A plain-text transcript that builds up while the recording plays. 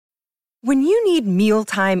When you need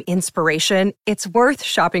mealtime inspiration, it's worth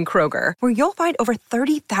shopping Kroger, where you'll find over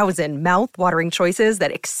 30,000 mouth-watering choices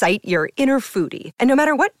that excite your inner foodie. And no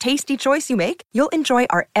matter what tasty choice you make, you'll enjoy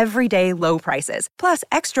our everyday low prices, plus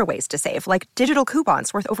extra ways to save, like digital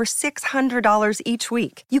coupons worth over $600 each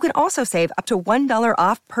week. You can also save up to $1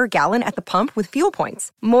 off per gallon at the pump with fuel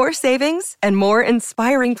points. More savings and more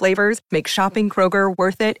inspiring flavors make shopping Kroger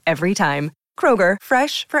worth it every time. Kroger,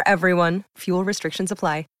 fresh for everyone. Fuel restrictions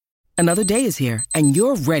apply. Another day is here, and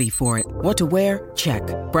you're ready for it. What to wear? Check.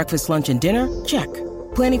 Breakfast, lunch, and dinner? Check.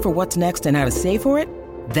 Planning for what's next and how to save for it?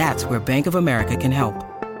 That's where Bank of America can help.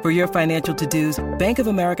 For your financial to-dos, Bank of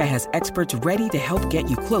America has experts ready to help get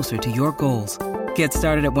you closer to your goals. Get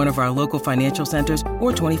started at one of our local financial centers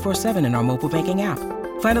or 24/7 in our mobile banking app.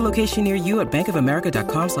 Find a location near you at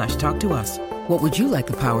bankofamerica.com/talktous. What would you like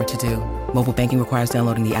the power to do? Mobile banking requires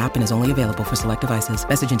downloading the app and is only available for select devices.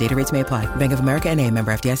 Message and data rates may apply. Bank of America N.A.,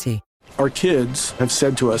 member FDIC. Our kids have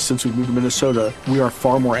said to us since we moved to Minnesota, we are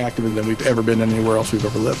far more active than we've ever been anywhere else we've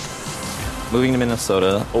ever lived. Moving to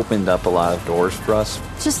Minnesota opened up a lot of doors for us.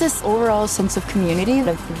 Just this overall sense of community,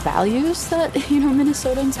 the values that,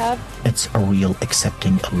 Minnesotans have. It's a real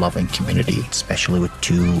accepting, loving community, especially with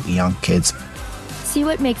 2 young kids. See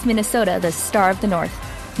what makes Minnesota the star of the North.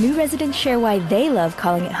 New residents share why they love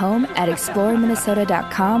calling it home at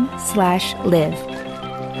exploreminnesota.com/live.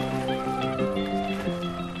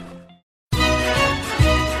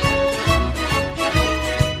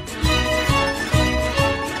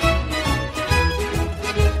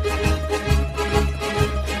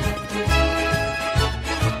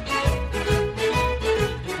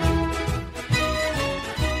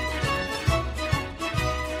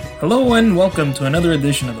 Hello and welcome to another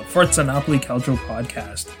edition of the Forza Napoli Calcio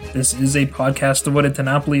podcast. This is a podcast devoted to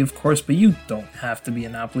Napoli, of course, but you don't have to be a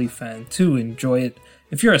Napoli fan to enjoy it.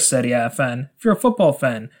 If you're a Serie A fan, if you're a football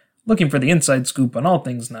fan, looking for the inside scoop on all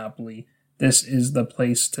things Napoli, this is the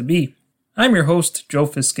place to be. I'm your host, Joe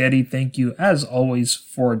Fischetti. Thank you, as always,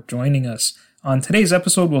 for joining us. On today's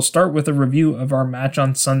episode, we'll start with a review of our match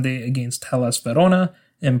on Sunday against Hellas Verona.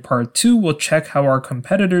 In part 2, we'll check how our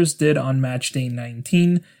competitors did on match day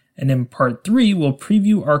 19. And in part 3, we'll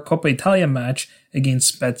preview our Coppa Italia match against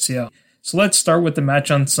Spezia. So let's start with the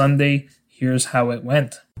match on Sunday. Here's how it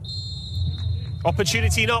went.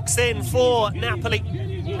 Opportunity knocks in for Napoli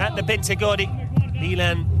at the Bentegodi.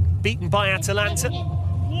 Milan beaten by Atalanta.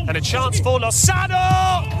 And a chance for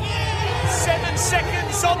Lozano! 7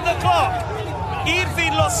 seconds on the clock.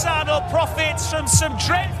 Irving Lozano profits from some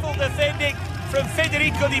dreadful defending from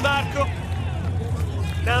Federico Di Marco.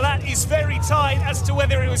 Now that is very tight as to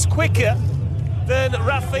whether it was quicker than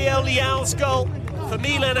Rafael Leao's goal for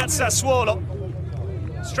Milan at Sassuolo.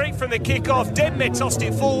 Straight from the kickoff, Demme tossed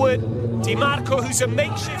it forward. Di Marco, who's a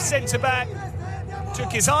makeshift centre-back,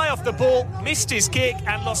 took his eye off the ball, missed his kick,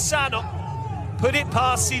 and Lozano put it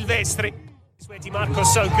past Silvestri. That's where Di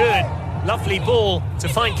Marco's so good. Lovely ball to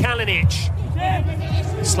find Kalinic.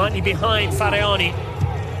 Slightly behind Faraoni.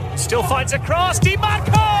 Still finds a cross. Di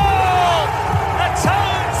Marco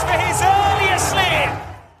atones for his earlier slip.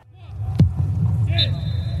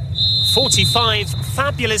 45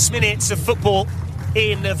 fabulous minutes of football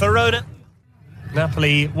in Verona.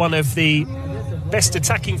 Napoli, one of the best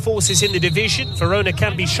attacking forces in the division. Verona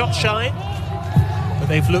can be shot shy, but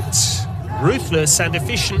they've looked ruthless and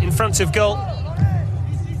efficient in front of goal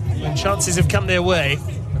when chances have come their way,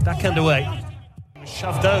 but back underway.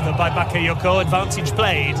 Shoved over by Bakayoko, advantage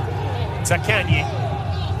played. Zaccagni.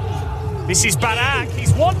 This is Barak,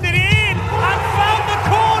 he's wandered in and found the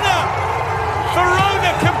corner.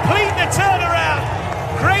 Verona complete the turnaround.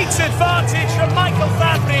 Great advantage from Michael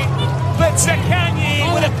Fabri, but Zaccagni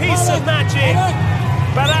with a piece of magic.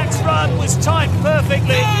 Barak's run was timed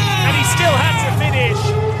perfectly and he still had to finish.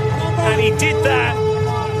 And he did that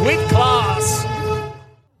with class.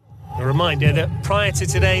 A reminder that prior to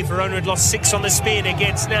today, Verona had lost 6 on the spin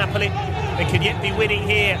against Napoli. They could yet be winning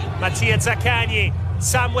here. Mattia Zaccagni,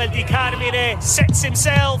 Samuel Di Carmine sets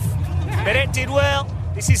himself. Meret did well.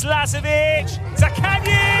 This is Lazovic.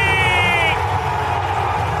 Zaccagni!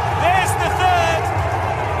 There's the third.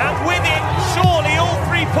 And with it, surely all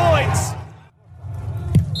 3 points.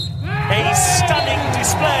 A stunning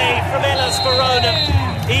display from Hellas Verona.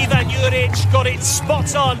 Ivan Juric got it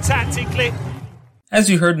spot on tactically. As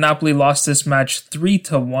you heard, Napoli lost this match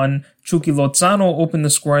 3-1. Chucky Lozano opened the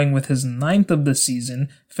scoring with his 9th of the season.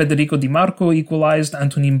 Federico Di Marco equalized,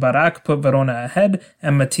 Antonin Barak put Verona ahead,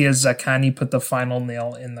 and Mattias Zaccagni put the final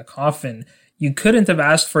nail in the coffin. You couldn't have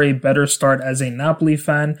asked for a better start as a Napoli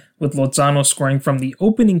fan, with Lozano scoring from the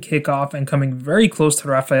opening kickoff and coming very close to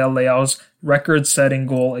Rafael Leao's record-setting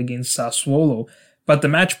goal against Sassuolo. but the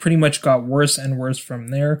match pretty much got worse and worse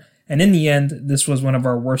from there, and in the end, this was one of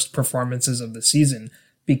our worst performances of the season.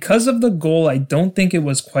 Because of the goal, I don't think it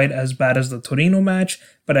was quite as bad as the Torino match,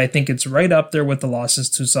 but I think it's right up there with the losses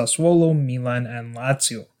to Sassuolo, Milan, and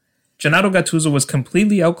Lazio. Gennaro Gattuso was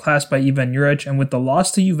completely outclassed by Ivan Juric, and with the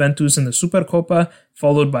loss to Juventus in the Supercoppa,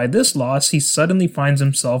 followed by this loss, he suddenly finds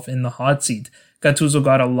himself in the hot seat. Gattuso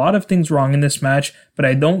got a lot of things wrong in this match, but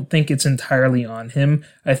I don't think it's entirely on him.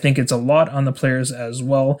 I think it's a lot on the players as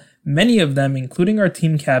well. Many of them, including our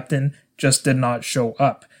team captain, just did not show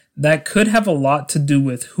up. That could have a lot to do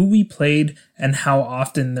with who we played and how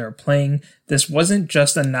often they're playing. This wasn't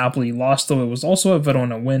just a Napoli loss, though it was also a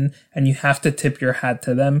Verona win, and you have to tip your hat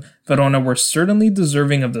to them. Verona were certainly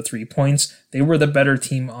deserving of the 3 points. They were the better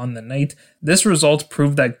team on the night. This result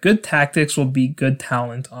proved that good tactics will beat good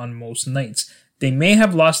talent on most nights. They may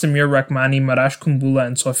have lost Amir Rahmani, Marash Kumbula,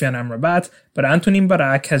 and Sofian Amrabat, but Antonin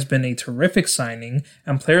Barak has been a terrific signing,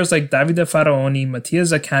 and players like Davide Faraoni, Mattia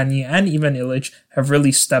Zaccagni, and Ivan Ilic have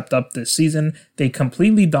really stepped up this season. They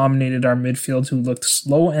completely dominated our midfield, who looked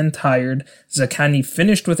slow and tired. Zaccagni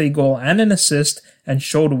finished with a goal and an assist, and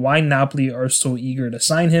showed why Napoli are so eager to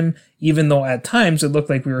sign him, even though at times it looked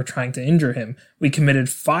like we were trying to injure him. We committed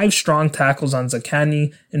 5 strong tackles on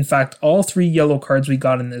Zaccagni. In fact, all 3 yellow cards we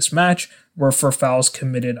got in this match were for fouls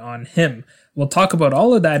committed on him. We'll talk about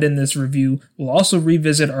all of that in this review. We'll also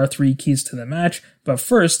revisit our 3 keys to the match, but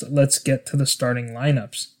first, let's get to the starting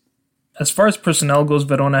lineups. As far as personnel goes,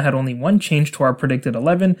 Verona had only 1 change to our predicted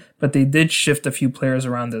 11, but they did shift a few players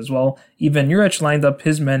around as well. Ivan Juric lined up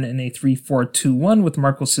his men in a 3-4-2-1 with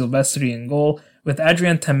Marco Silvestri in goal. With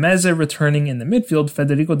Adrian Tameze returning in the midfield,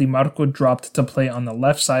 Federico Di Marco dropped to play on the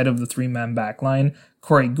left side of the 3-man back line.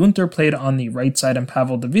 Corey Gunter played on the right side and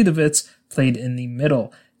Pavel Davidovits played in the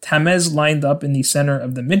middle. Tamez lined up in the center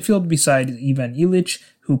of the midfield beside Ivan Ilic,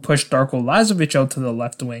 who pushed Darko Lazovic out to the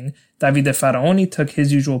left wing. Davide Faraoni took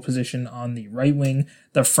his usual position on the right wing.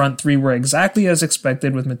 The front 3 were exactly as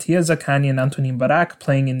expected, with Mattia Zaccagni and Antonin Barak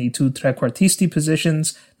playing in the 2 trequartisti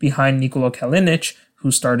positions behind Nicolo Kalinic, who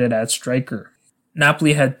started at striker.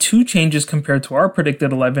 Napoli had 2 changes compared to our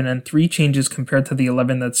predicted 11 and 3 changes compared to the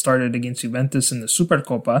 11 that started against Juventus in the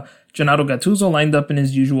Supercoppa. Gennaro Gattuso lined up in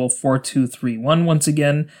his usual 4-2-3-1 once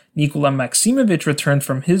again. Nikola Maksimovic returned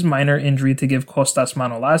from his minor injury to give Kostas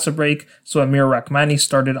Manolas a break, so Amir Rahmani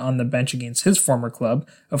started on the bench against his former club.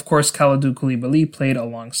 Of course, Kalidou Koulibaly played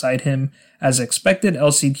alongside him. As expected,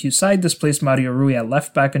 LCQ side displaced Mario Rui at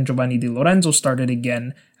left back and Giovanni Di Lorenzo started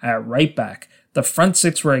again at right back. The front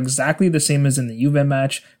 6 were exactly the same as in the Juve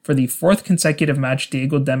match. For the 4th consecutive match,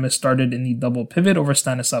 Diego Demis started in the double pivot over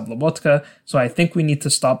Stanislav Lobotka, so I think we need to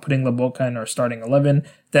stop putting Lobotka in our starting 11.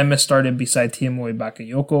 Demis started beside Tiemoué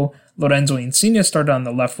Bakayoko. Lorenzo Insigne started on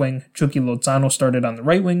the left wing. Chucky Lozano started on the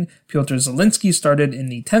right wing. Piotr Zielinski started in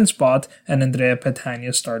the 10 spot, and Andrea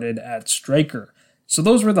Petagna started at striker. So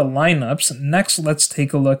those were the lineups. Next, let's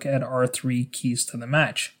take a look at our 3 keys to the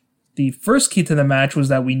match. The first key to the match was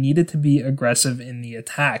that we needed to be aggressive in the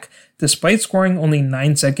attack. Despite scoring only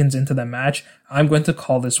 9 seconds into the match, I'm going to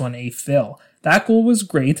call this one a fail. That goal was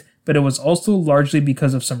great, but it was also largely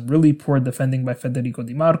because of some really poor defending by Federico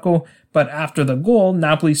Di Marco. But after the goal,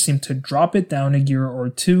 Napoli seemed to drop it down a gear or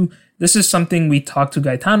 2. This is something we talked to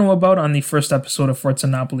Gaetano about on the first episode of Forza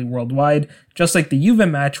Napoli Worldwide. Just like the Juve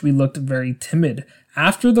match, we looked very timid.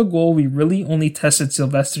 After the goal, we really only tested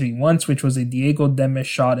Silvestri once, which was a Diego Demis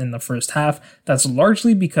shot in the first half. That's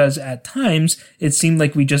largely because at times, it seemed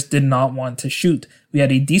like we just did not want to shoot. We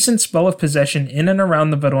had a decent spell of possession in and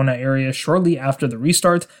around the Verona area shortly after the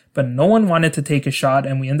restart, but no one wanted to take a shot,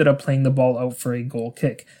 and we ended up playing the ball out for a goal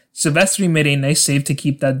kick. Silvestri made a nice save to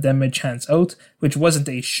keep that Demis chance out, which wasn't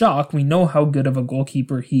a shock. We know how good of a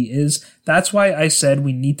goalkeeper he is. That's why I said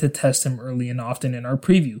we need to test him early and often in our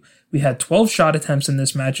preview. We had 12 shot attempts in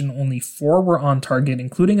this match and only 4 were on target,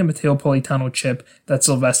 including a Matteo Politano chip that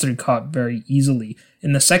Silvestri caught very easily.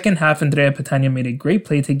 In the second half, Andrea Petagna made a great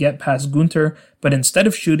play to get past Gunter, but instead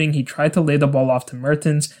of shooting, he tried to lay the ball off to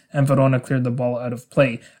Mertens, and Verona cleared the ball out of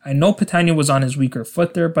play. I know Petagna was on his weaker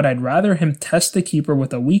foot there, but I'd rather him test the keeper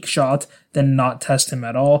with a weak shot than not test him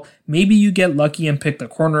at all. Maybe you get lucky and pick the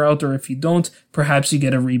corner out, or if you don't, perhaps you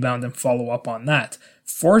get a rebound and follow up on that.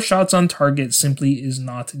 4 shots on target simply is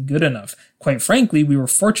not good enough. Quite frankly, we were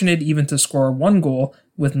fortunate even to score 1 goal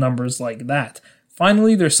with numbers like that.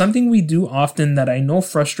 Finally, there's something we do often that I know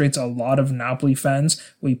frustrates a lot of Napoli fans.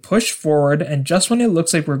 We push forward, and just when it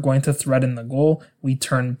looks like we're going to threaten the goal, we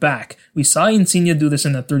turn back. We saw Insigne do this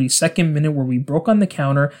in the 32nd minute where we broke on the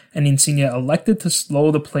counter, and Insigne elected to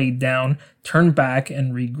slow the play down. turn back,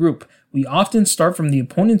 and regroup. We often start from the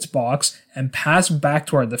opponent's box and pass back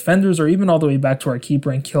to our defenders or even all the way back to our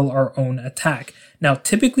keeper and kill our own attack. Now,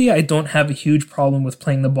 typically I don't have a huge problem with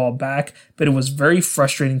playing the ball back, but it was very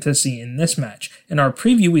frustrating to see in this match. In our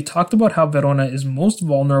preview, we talked about how Verona is most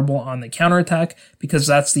vulnerable on the counterattack because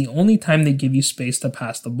that's the only time they give you space to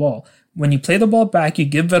pass the ball. When you play the ball back, you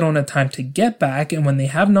give Verona time to get back, and when they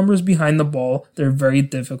have numbers behind the ball, they're very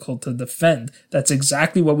difficult to defend. That's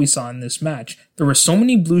exactly what we saw in this match. There were so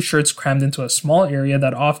many blue shirts crammed into a small area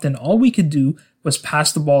that often all we could do was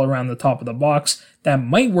pass the ball around the top of the box. That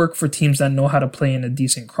might work for teams that know how to play in a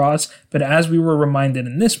decent cross, but as we were reminded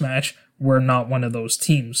in this match, we're not one of those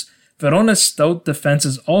teams. Verona's stout defense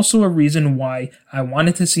is also a reason why I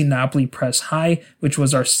wanted to see Napoli press high, which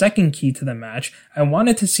was our second key to the match. I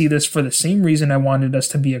wanted to see this for the same reason I wanted us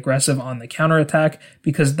to be aggressive on the counterattack,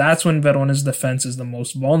 because that's when Verona's defense is the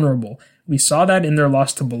most vulnerable. We saw that in their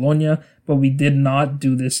loss to Bologna, but we did not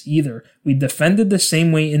do this either. We defended the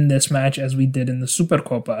same way in this match as we did in the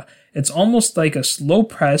Supercoppa. It's almost like a slow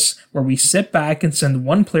press where we sit back and send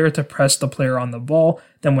one player to press the player on the ball.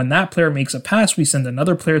 Then when that player makes a pass, we send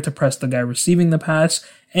another player to press the guy receiving the pass.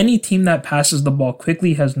 Any team that passes the ball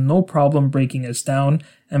quickly has no problem breaking us down,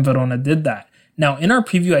 and Verona did that. Now, in our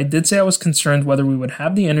preview, I did say I was concerned whether we would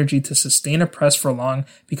have the energy to sustain a press for long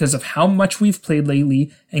because of how much we've played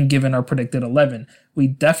lately and given our predicted 11. We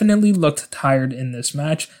definitely looked tired in this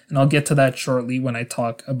match, and I'll get to that shortly when I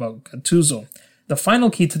talk about Gattuso. The final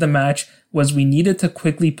key to the match was we needed to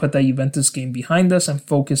quickly put that Juventus game behind us and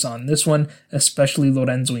focus on this one, especially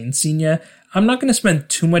Lorenzo Insigne. I'm not going to spend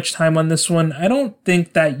too much time on this one. I don't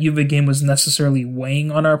think that Juve game was necessarily weighing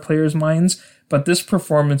on our players' minds, but this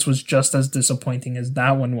performance was just as disappointing as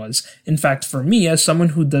that one was. In fact, for me, as someone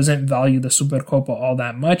who doesn't value the Supercoppa all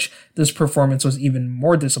that much, this performance was even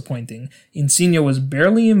more disappointing. Insigne was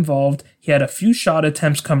barely involved, he had a few shot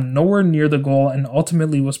attempts come nowhere near the goal and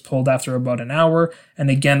ultimately was pulled after about an hour, and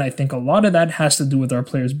again, I think a lot of that has to do with our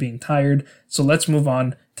players being tired, so let's move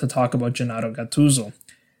on to talk about Gennaro Gattuso.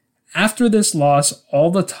 After this loss,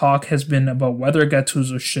 all the talk has been about whether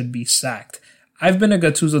Gattuso should be sacked. I've been a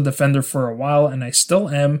Gattuso defender for a while, and I still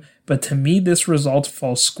am, but to me this result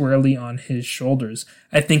falls squarely on his shoulders.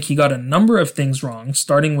 I think he got a number of things wrong,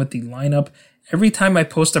 starting with the lineup. Every time I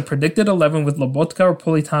post a predicted 11 with Lobotka or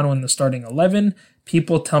Politano in the starting 11,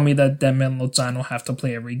 people tell me that Demme and Lozano have to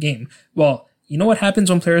play every game. Well, you know what happens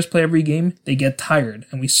when players play every game? They get tired,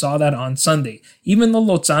 and we saw that on Sunday. Even though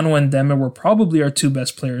Lozano and Demme were probably our two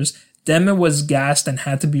best players, Demme was gassed and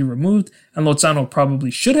had to be removed, and Lozano probably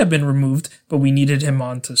should have been removed, but we needed him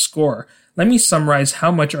on to score. Let me summarize how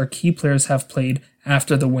much our key players have played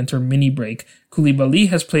after the winter mini break. Koulibaly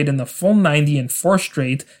has played in the full 90 in 4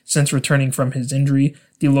 straight since returning from his injury.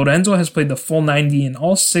 Di Lorenzo has played the full 90 in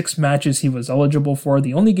all 6 matches he was eligible for.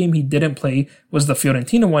 The only game he didn't play was the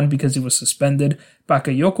Fiorentina one because he was suspended.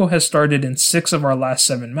 Bakayoko has started in 6 of our last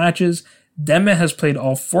 7 matches. Demme has played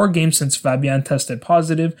all 4 games since Fabian tested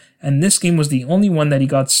positive, and this game was the only one that he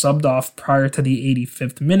got subbed off prior to the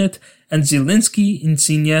 85th minute, and Zielinski,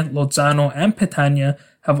 Insigne, Lozano, and Petagna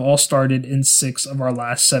have all started in 6 of our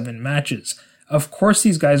last 7 matches. Of course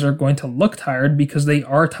these guys are going to look tired because they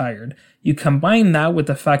are tired. You combine that with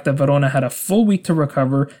the fact that Verona had a full week to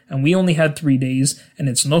recover and we only had 3 days, and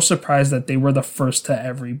it's no surprise that they were the first to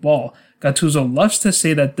every ball. Gattuso loves to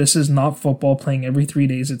say that this is not football, playing every 3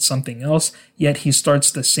 days, it's something else, yet he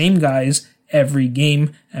starts the same guys every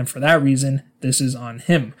game, and for that reason, this is on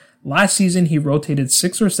him. Last season, he rotated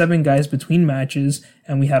 6 or 7 guys between matches,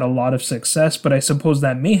 and we had a lot of success, but I suppose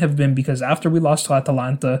that may have been because after we lost to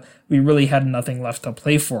Atalanta, we really had nothing left to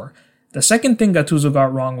play for. The second thing Gattuso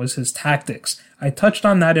got wrong was his tactics. I touched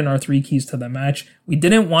on that in our 3 keys to the match. We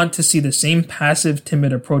didn't want to see the same passive,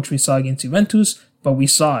 timid approach we saw against Juventus, but we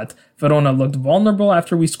saw it. Verona looked vulnerable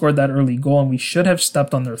after we scored that early goal, and we should have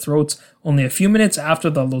stepped on their throats. Only a few minutes after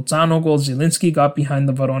the Lozano goal, Zielinski got behind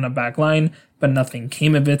the Verona back line, but nothing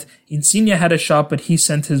came of it. Insigne had a shot, but he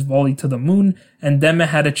sent his volley to the moon, and Demme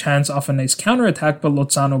had a chance off a nice counterattack, but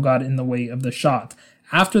Lozano got in the way of the shot.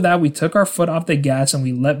 After that, we took our foot off the gas and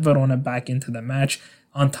we let Verona back into the match.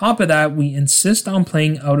 On top of that, we insist on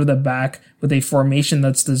playing out of the back with a formation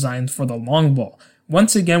that's designed for the long ball.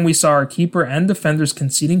 Once again, we saw our keeper and defenders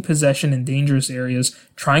conceding possession in dangerous areas,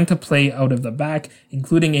 trying to play out of the back,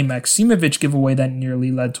 including a Maksimovic giveaway that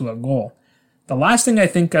nearly led to a goal. The last thing I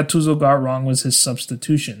think Gattuso got wrong was his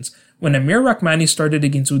substitutions. When Amir Rahmani started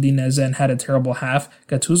against Udinese and had a terrible half,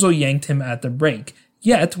 Gattuso yanked him at the break.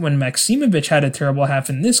 Yet, when Maksimovic had a terrible half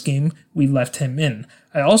in this game, we left him in.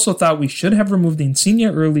 I also thought we should have removed Insigne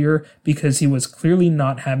earlier because he was clearly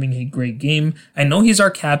not having a great game. I know he's our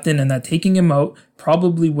captain and that taking him out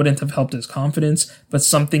probably wouldn't have helped his confidence, but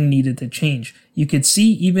something needed to change. You could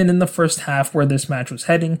see even in the first half where this match was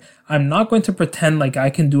heading. I'm not going to pretend like I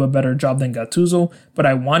can do a better job than Gattuso, but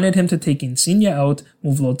I wanted him to take Insigne out,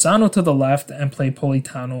 move Lozano to the left, and play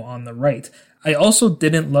Politano on the right. I also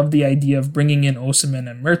didn't love the idea of bringing in Osimhen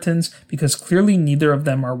and Mertens because clearly neither of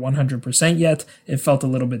them are 100% yet. It felt a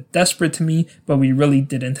little bit desperate to me, but we really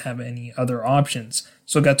didn't have any other options.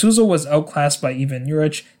 So Gattuso was outclassed by Ivan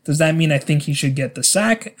Juric. Does that mean I think he should get the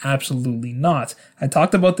sack? Absolutely not. I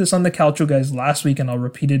talked about this on the Calcio Guys last week and I'll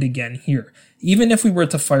repeat it again here. Even if we were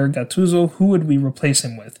to fire Gattuso, who would we replace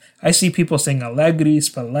him with? I see people saying Allegri,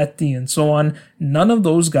 Spalletti, and so on. None of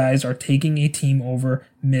those guys are taking a team over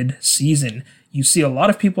mid-season. You see a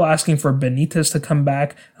lot of people asking for Benitez to come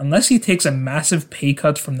back. Unless he takes a massive pay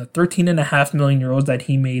cut from the 13.5 million euros that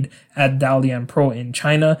he made at Dalian Pro in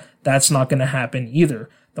China, that's not going to happen either.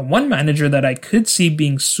 The one manager that I could see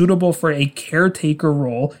being suitable for a caretaker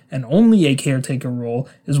role, and only a caretaker role,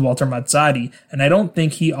 is Walter Mazzarri, and I don't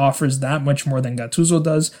think he offers that much more than Gattuso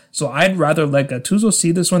does, so I'd rather let Gattuso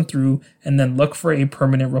see this one through and then look for a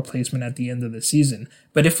permanent replacement at the end of the season.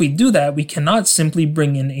 But if we do that, we cannot simply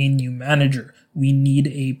bring in a new manager. We need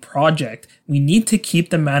a project. We need to keep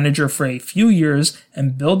the manager for a few years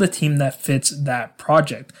and build a team that fits that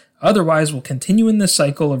project. Otherwise, we'll continue in this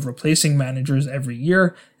cycle of replacing managers every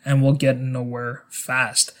year, and we'll get nowhere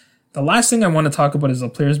fast. The last thing I want to talk about is the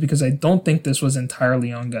players because I don't think this was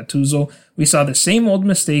entirely on Gattuso. We saw the same old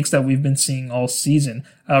mistakes that we've been seeing all season.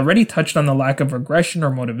 I already touched on the lack of aggression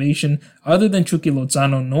or motivation. Other than Chucky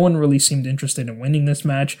Lozano, no one really seemed interested in winning this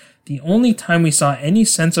match. The only time we saw any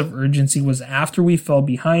sense of urgency was after we fell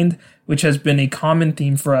behind, which has been a common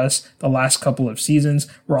theme for us the last couple of seasons.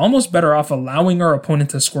 We're almost better off allowing our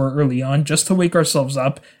opponent to score early on just to wake ourselves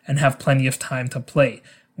up and have plenty of time to play.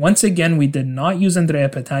 Once again, we did not use Andrea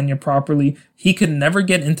Petagna properly. He could never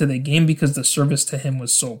get into the game because the service to him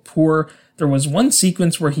was so poor. There was one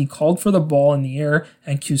sequence where he called for the ball in the air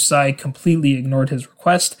and Kusai completely ignored his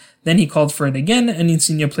request. Then he called for it again and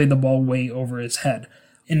Insigne played the ball way over his head.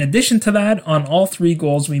 In addition to that, on all three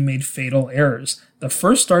goals we made fatal errors. The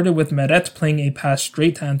first started with Meret playing a pass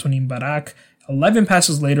straight to Antonin Barak. 11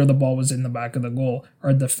 passes later, the ball was in the back of the goal.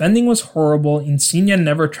 Our defending was horrible. Insigne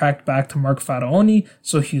never tracked back to Mark Faraoni,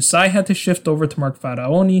 so Husai had to shift over to Mark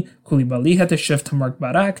Faraoni, Koulibaly had to shift to Mark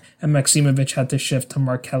Barak, and Maksimovic had to shift to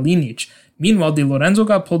Mark Kalinic. Meanwhile, Di Lorenzo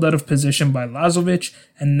got pulled out of position by Lazovic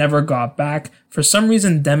and never got back. For some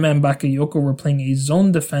reason, Demme and Bakayoko were playing a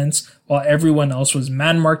zone defense while everyone else was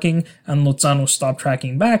man-marking, and Lozano stopped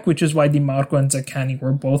tracking back, which is why Di Marco and Zaccani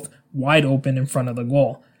were both wide open in front of the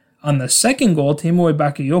goal. On the second goal, Teemu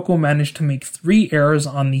Bakayoko managed to make 3 errors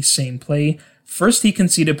on the same play. First, he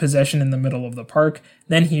conceded possession in the middle of the park.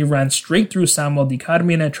 Then he ran straight through Samuel Di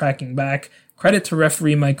Carmine tracking back. Credit to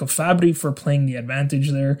referee Michael Fabri for playing the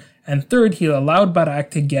advantage there. And third, he allowed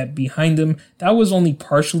Barak to get behind him. That was only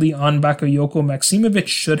partially on Bakayoko. Maksimovic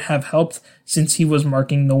should have helped since he was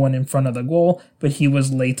marking no one in front of the goal, but he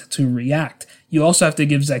was late to react. You also have to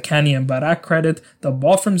give Zaccani and Barak credit. The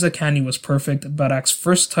ball from Zaccani was perfect, Barak's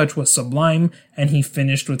first touch was sublime, and he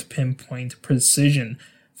finished with pinpoint precision.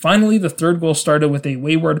 Finally, the third goal started with a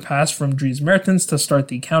wayward pass from Dries Mertens to start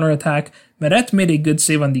the counterattack. Meret made a good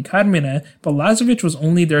save on Di Carmine, but Lazovic was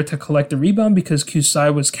only there to collect the rebound because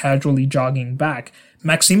Kusai was casually jogging back.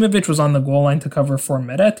 Maksimovic was on the goal line to cover for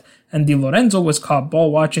Meret, and Di Lorenzo was caught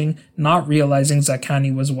ball watching, not realizing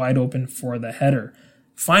Zaccani was wide open for the header.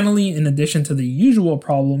 Finally, in addition to the usual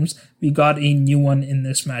problems, we got a new one in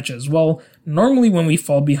this match as well. Normally when we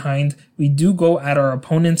fall behind, we do go at our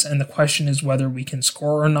opponents and the question is whether we can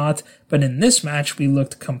score or not, but in this match we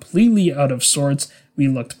looked completely out of sorts, we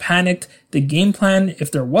looked panicked, the game plan,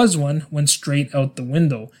 if there was one, went straight out the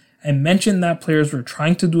window. I mentioned that players were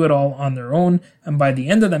trying to do it all on their own, and by the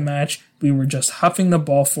end of the match, we were just huffing the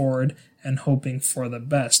ball forward and hoping for the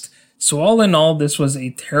best. So all in all, this was a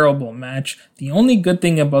terrible match. The only good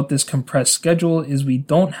thing about this compressed schedule is we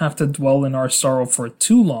don't have to dwell in our sorrow for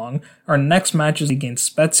too long. Our next match is against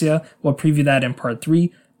Spezia. We'll preview that in part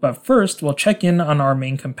 3. But first, we'll check in on our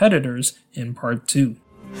main competitors in part 2.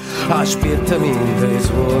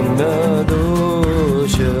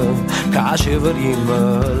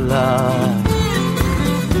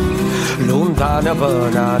 Lontana per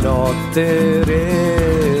una notte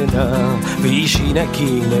rena, vicina a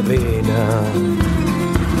chi ne pena,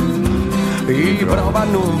 e prova a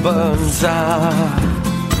non pensare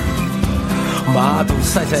ma tu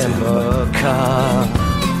stai sempre qua.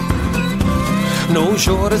 Non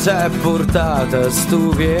ci si è portata sto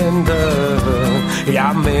vento e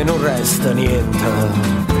a me non resta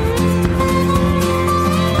niente.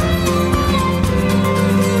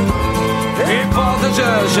 E poi ci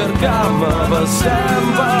cerchiamo per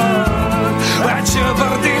sempre e ci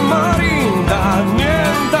perdiamo da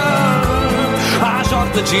niente. La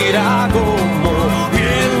sorte gira come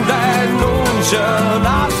niente e non ci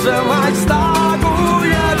lascia mai sta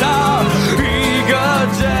quieta. I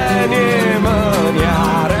geni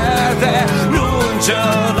maniarete non ci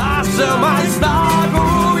lascia mai sta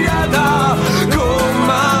quieta. Come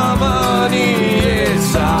mani e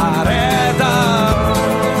sareta.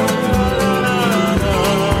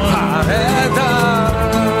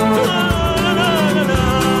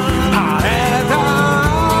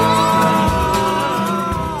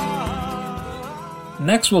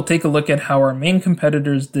 Next, we'll take a look at how our main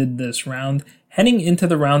competitors did this round. Heading into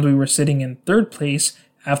the round, we were sitting in third place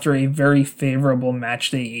after a very favorable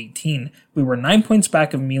matchday 18. We were 9 points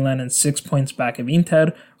back of Milan and 6 points back of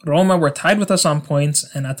Inter. Roma were tied with us on points,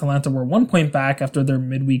 and Atalanta were 1 point back after their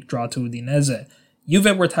midweek draw to Udinese.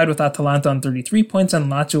 Juve were tied with Atalanta on 33 points,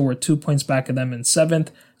 and Lazio were 2 points back of them in 7th.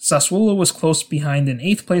 Sassuolo was close behind in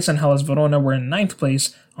 8th place, and Hellas Verona were in 9th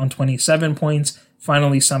place on 27 points.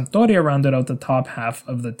 Finally, Sampdoria rounded out the top half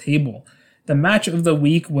of the table. The match of the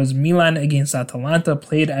week was Milan against Atalanta,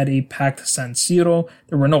 played at a packed San Siro.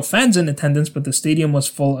 There were no fans in attendance, but the stadium was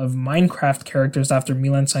full of Minecraft characters after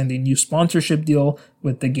Milan signed a new sponsorship deal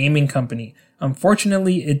with the gaming company.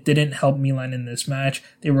 Unfortunately, it didn't help Milan in this match.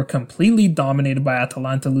 They were completely dominated by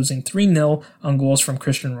Atalanta, losing 3-0 on goals from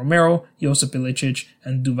Christian Romero, Josip Ilicic,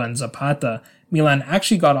 and Duvan Zapata. Milan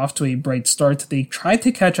actually got off to a bright start. They tried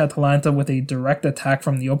to catch Atalanta with a direct attack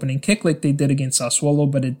from the opening kick like they did against Sassuolo,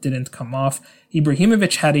 but it didn't come off.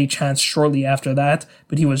 Ibrahimovic had a chance shortly after that,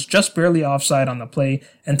 but he was just barely offside on the play,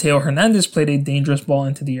 and Theo Hernandez played a dangerous ball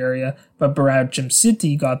into the area, but Berat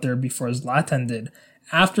Jimsiti got there before Zlatan did.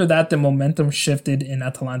 After that, the momentum shifted in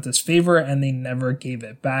Atalanta's favor, and they never gave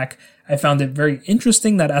it back. I found it very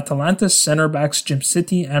interesting that Atalanta's center backs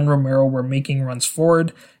Jimsiti and Romero were making runs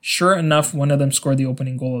forward. Sure enough, one of them scored the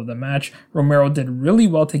opening goal of the match. Romero did really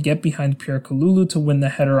well to get behind Pierre Kalulu to win the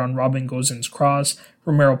header on Robin Gosens' cross.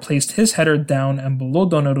 Romero placed his header down and below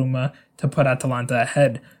Donnarumma to put Atalanta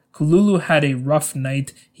ahead. Kalulu had a rough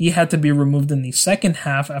night. He had to be removed in the second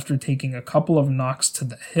half after taking a couple of knocks to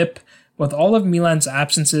the hip. With all of Milan's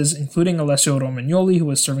absences, including Alessio Romagnoli, who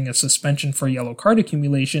was serving a suspension for yellow card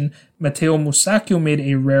accumulation, Matteo Musacchio made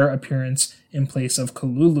a rare appearance in place of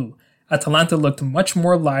Kalulu. Atalanta looked much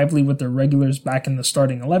more lively with their regulars back in the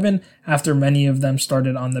starting 11 after many of them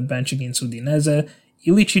started on the bench against Udinese.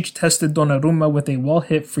 Ilicic tested Donnarumma with a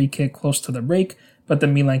well-hit free kick close to the break, but the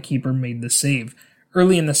Milan keeper made the save.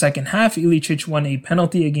 Early in the second half, Ilicic won a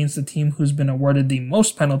penalty against the team who's been awarded the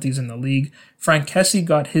most penalties in the league. Frank Kessie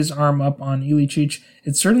got his arm up on Ilicic.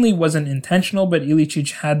 It certainly wasn't intentional, but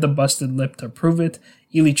Ilicic had the busted lip to prove it.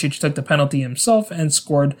 Ilicic took the penalty himself and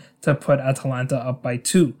scored to put Atalanta up by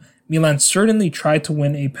 2. Milan certainly tried to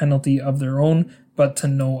win a penalty of their own, but to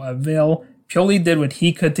no avail. Pioli did what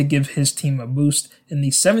he could to give his team a boost. In the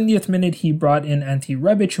 70th minute, he brought in Ante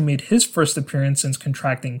Rebic, who made his first appearance since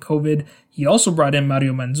contracting COVID. He also brought in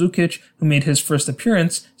Mario Mandzukic, who made his first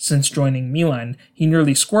appearance since joining Milan. He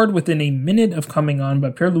nearly scored within a minute of coming on,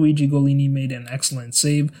 but Pierluigi Golini made an excellent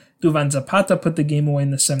save. Duvan Zapata put the game away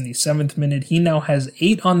in the 77th minute. He now has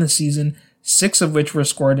 8 on the season, 6 of which were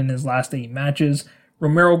scored in his last 8 matches.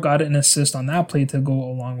 Romero got an assist on that play to go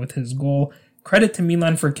along with his goal. Credit to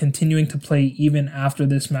Milan for continuing to play even after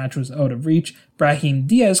this match was out of reach. Brahim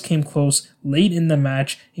Diaz came close late in the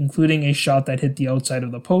match, including a shot that hit the outside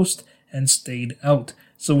of the post and stayed out.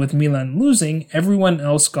 So with Milan losing, everyone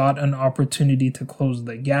else got an opportunity to close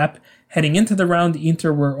the gap. Heading into the round,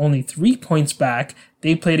 Inter were only 3 points back.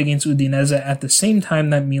 They played against Udinese at the same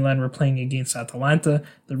time that Milan were playing against Atalanta.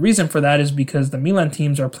 The reason for that is because the Milan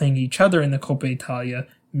teams are playing each other in the Coppa Italia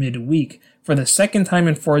midweek. For the second time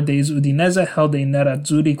in 4 days, Udinese held a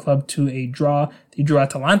Nerazzurri club to a draw. They drew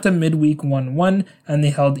Atalanta midweek 1-1, and they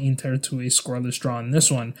held Inter to a scoreless draw in this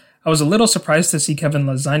one. I was a little surprised to see Kevin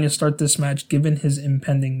Lasagna start this match given his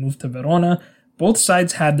impending move to Verona. Both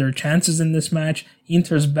sides had their chances in this match.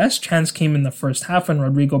 Inter's best chance came in the first half when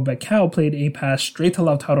Rodrigo Becao played a pass straight to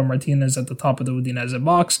Lautaro Martinez at the top of the Udinese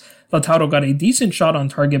box. Lautaro got a decent shot on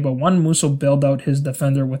target, but Juan Musso bailed out his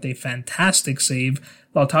defender with a fantastic save.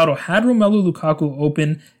 Lautaro had Romelu Lukaku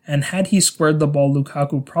open, and had he squared the ball,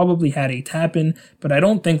 Lukaku probably had a tap-in, but I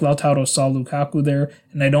don't think Lautaro saw Lukaku there,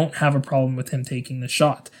 and I don't have a problem with him taking the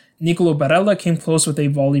shot. Nicolo Barella came close with a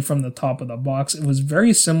volley from the top of the box. It was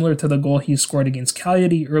very similar to the goal he scored against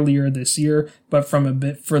Cagliari earlier this year, but from a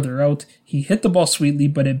bit further out. He hit the ball sweetly,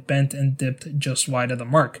 but it bent and dipped just wide of the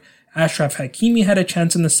mark. Achraf Hakimi had a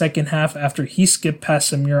chance in the second half after he skipped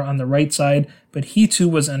past Samir on the right side, but he too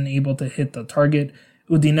was unable to hit the target.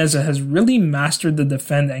 Udinese has really mastered the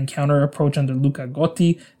defend and counter approach under Luca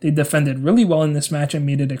Gotti. They defended really well in this match and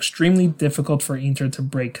made it extremely difficult for Inter to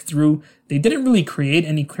break through. They didn't really create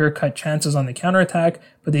any clear-cut chances on the counterattack,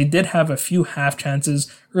 but they did have a few half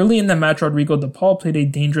chances. Early in the match, Rodrigo de Paul played a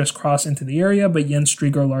dangerous cross into the area, but Jens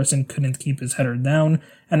Striegel Larsen couldn't keep his header down.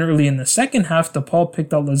 And early in the second half, de Paul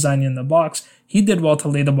picked out Lasagna in the box. He did well to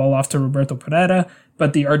lay the ball off to Roberto Pereira,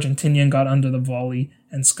 but the Argentinian got under the volley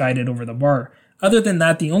and skied it over the bar. Other than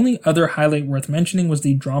that, the only other highlight worth mentioning was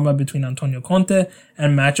the drama between Antonio Conte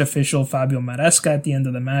and match official Fabio Maresca at the end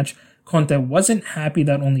of the match. Conte wasn't happy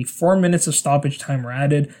that only 4 minutes of stoppage time were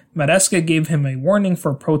added. Maresca gave him a warning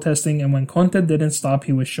for protesting, and when Conte didn't stop,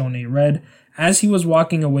 he was shown a red. As he was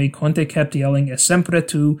walking away, Conte kept yelling, "Es sempre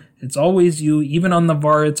tu," it's always you, even on the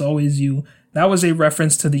VAR, it's always you. That was a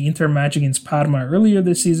reference to the Inter match against Parma earlier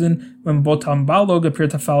this season, when Botan Balog appeared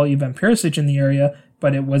to foul Ivan Perisic in the area,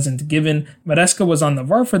 but it wasn't given. Maresca was on the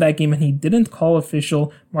VAR for that game, and he didn't call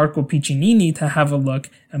official Marco Piccinini to have a look,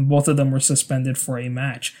 and both of them were suspended for a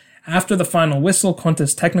match. After the final whistle,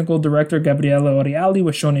 Conte's technical director Gabriele Oriali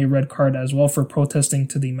was shown a red card as well for protesting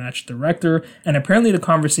to the match director, and apparently the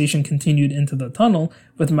conversation continued into the tunnel,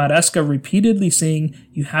 with Maresca repeatedly saying,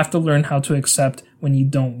 "You have to learn how to accept when you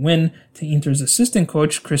don't win," to Inter's assistant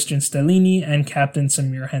coach Christian Stellini and captain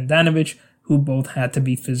Samir Handanovic, who both had to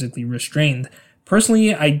be physically restrained.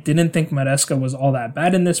 Personally, I didn't think Maresca was all that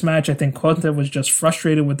bad in this match. I think Conte was just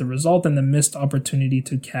frustrated with the result and the missed opportunity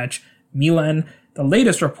to catch Milan. The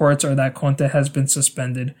latest reports are that Conte has been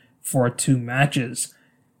suspended for 2 matches.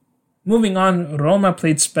 Moving on, Roma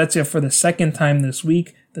played Spezia for the second time this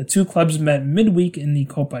week. The two clubs met midweek in the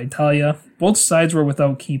Coppa Italia. Both sides were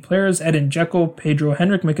without key players. Edin Dzeko, Pedro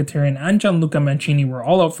Henrik Mkhitaryan, and Gianluca Mancini were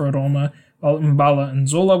all out for Roma, while Mbala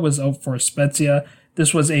Nzola was out for Spezia.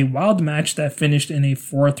 This was a wild match that finished in a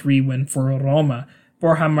 4-3 win for Roma.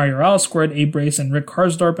 Borja Mayoral scored a brace, and Rick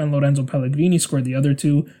Karsdorp and Lorenzo Pellegrini scored the other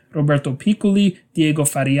two. Roberto Piccoli, Diego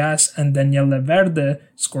Farias, and Daniele Verde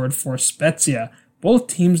scored for Spezia. Both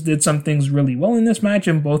teams did some things really well in this match,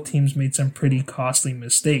 and both teams made some pretty costly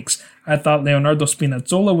mistakes. I thought Leonardo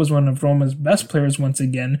Spinazzola was one of Roma's best players once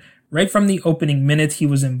again. Right from the opening minute, he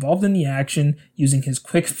was involved in the action, using his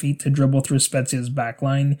quick feet to dribble through Spezia's back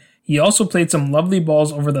line. He also played some lovely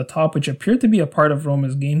balls over the top, which appeared to be a part of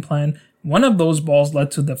Roma's game plan. One of those balls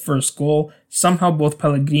led to the first goal. Somehow both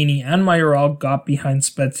Pellegrini and Mayoral got behind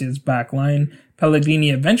Spezia's back line.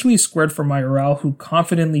 Pellegrini eventually squared for Mayoral, who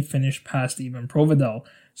confidently finished past Ivan Provedel.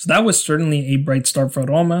 So that was certainly a bright start for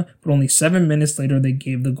Roma, but only 7 minutes later they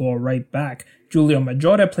gave the goal right back. Giulio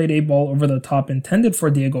Maggiore played a ball over the top intended for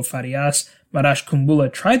Diego Farias. Marash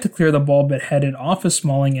Kumbula tried to clear the ball but headed off of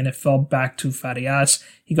Smalling and it fell back to Farias.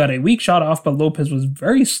 He got a weak shot off, but Lopez was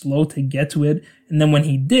very slow to get to it, and then when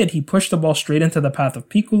he did, he pushed the ball straight into the path of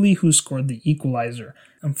Piccoli, who scored the equalizer.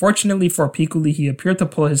 Unfortunately for Piccoli, he appeared to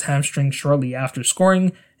pull his hamstring shortly after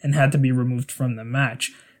scoring and had to be removed from the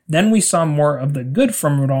match. Then we saw more of the good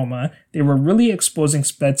from Roma. They were really exposing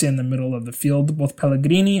Spezia in the middle of the field. Both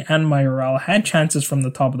Pellegrini and Mayoral had chances from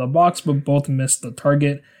the top of the box, but both missed the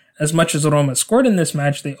target. As much as Roma scored in this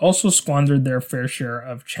match, they also squandered their fair share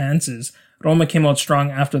of chances. Roma came out strong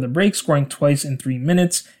after the break, scoring twice in 3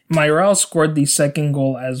 minutes. Mayoral scored the second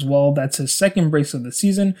goal as well. That's his second brace of the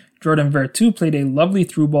season. Jordan Vertu played a lovely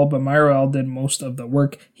through ball, but Mayoral did most of the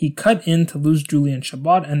work. He cut in to lose Julian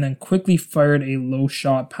Chabot and then quickly fired a low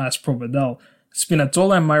shot past Provedel.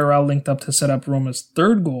 Spinazzola and Mayoral linked up to set up Roma's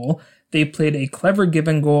third goal. They played a clever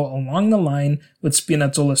give-and goal along the line, with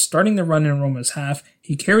Spinazzola starting the run in Roma's half.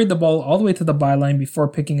 He carried the ball all the way to the byline before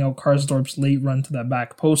picking out Karsdorp's late run to the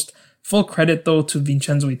back post. Full credit, though, to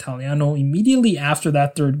Vincenzo Italiano. Immediately after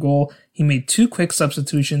that third goal, he made 2 quick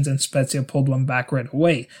substitutions and Spezia pulled one back right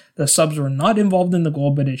away. The subs were not involved in the goal,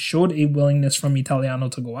 but it showed a willingness from Italiano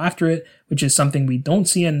to go after it, which is something we don't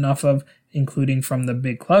see enough of, including from the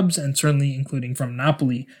big clubs and certainly including from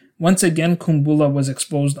Napoli. Once again, Kumbula was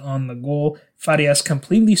exposed on the goal. Farias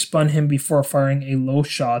completely spun him before firing a low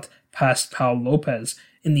shot past Pau Lopez.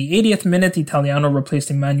 In the 80th minute, Italiano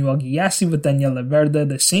replaced Emmanuel Ghiassi with Daniele Verde,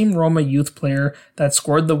 the same Roma youth player that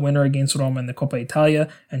scored the winner against Roma in the Coppa Italia,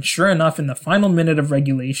 and sure enough, in the final minute of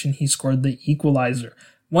regulation, he scored the equalizer.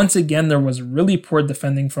 Once again, there was really poor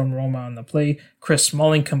defending from Roma on the play. Chris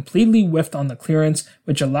Smalling completely whiffed on the clearance,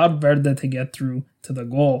 which allowed Verde to get through to the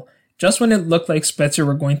goal. Just when it looked like Spezia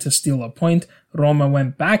were going to steal a point, Roma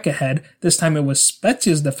went back ahead. This time it was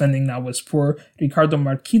Spezia's defending that was poor. Riccardo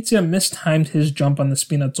Marchizia mistimed his jump on the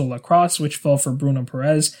Spinazzola cross, which fell for Bruno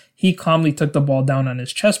Perez. He calmly took the ball down on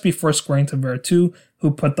his chest before squaring to Veretout, who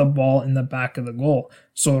put the ball in the back of the goal.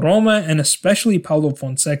 So Roma, and especially Paulo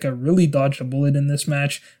Fonseca, really dodged a bullet in this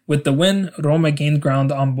match. With the win, Roma gained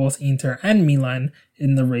ground on both Inter and Milan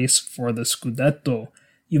in the race for the Scudetto.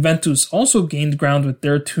 Juventus also gained ground with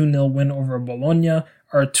their 2-0 win over Bologna.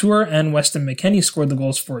 Artur and Weston McKennie scored the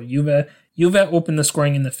goals for Juve. Juve opened the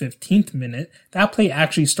scoring in the 15th minute. That play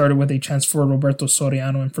actually started with a chance for Roberto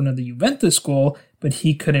Soriano in front of the Juventus goal, but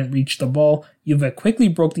he couldn't reach the ball. Juve quickly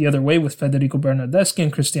broke the other way with Federico Bernardeschi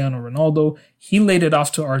and Cristiano Ronaldo. He laid it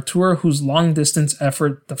off to Artur, whose long-distance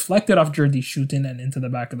effort deflected off Jordi Schutten and into the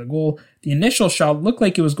back of the goal. The initial shot looked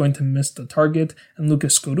like it was going to miss the target, and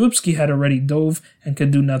Lukas Skorupski had already dove and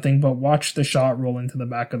could do nothing but watch the shot roll into the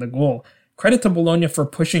back of the goal. Credit to Bologna for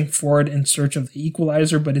pushing forward in search of the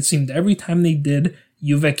equalizer, but it seemed every time they did,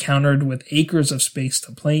 Juve countered with acres of space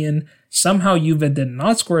to play in. Somehow Juve did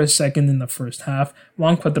not score a second in the first half.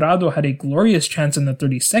 Juan Cuadrado had a glorious chance in the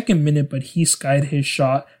 32nd minute, but he skied his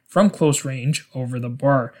shot from close range over the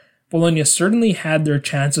bar. Bologna certainly had their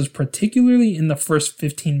chances, particularly in the first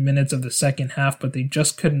 15 minutes of the second half, but they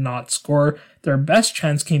just could not score. Their best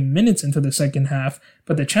chance came minutes into the second half,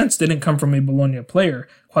 but the chance didn't come from a Bologna player.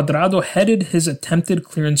 Cuadrado headed his attempted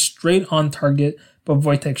clearance straight on target, but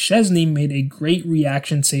Wojtek Szczesny made a great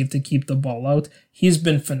reaction save to keep the ball out. He's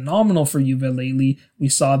been phenomenal for Juve lately. We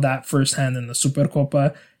saw that firsthand in the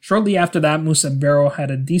Supercoppa. Shortly after that, Musa Barrow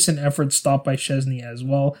had a decent effort stopped by Szczesny as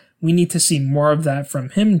well. We need to see more of that from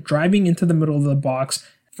him, driving into the middle of the box.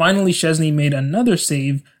 Finally, Szczesny made another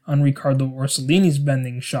save on Riccardo Orsolini's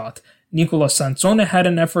bending shot. Nicola Sansone had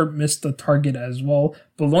an effort, missed the target as well.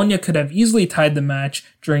 Bologna could have easily tied the match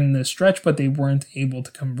during this stretch, but they weren't able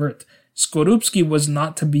to convert. Skorupski was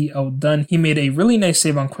not to be outdone. He made a really nice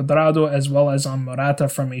save on Cuadrado as well as on Morata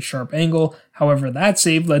from a sharp angle. However, that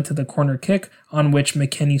save led to the corner kick on which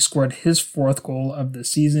McKennie scored his 4th goal of the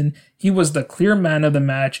season. He was the clear man of the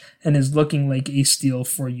match and is looking like a steal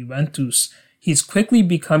for Juventus. He's quickly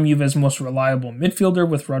become Juve's most reliable midfielder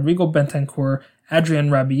with Rodrigo Bentancur, Adrien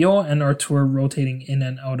Rabiot, and Artur rotating in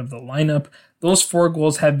and out of the lineup. Those 4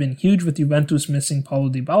 goals have been huge, with Juventus missing Paulo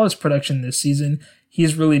Dybala's production this season. He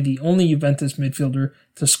is really the only Juventus midfielder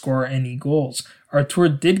to score any goals. Artur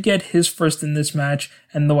did get his first in this match,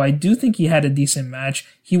 and though I do think he had a decent match,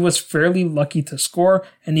 he was fairly lucky to score,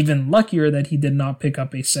 and even luckier that he did not pick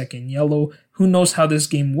up a second yellow. Who knows how this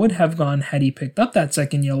game would have gone had he picked up that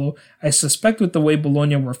second yellow. I suspect with the way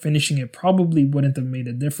Bologna were finishing, it probably wouldn't have made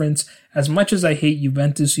a difference. As much as I hate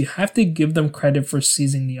Juventus, you have to give them credit for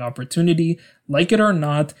seizing the opportunity. Like it or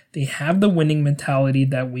not, they have the winning mentality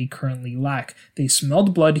that we currently lack. They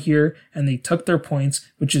smelled blood here, and they took their points,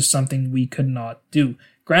 which is something we could not do.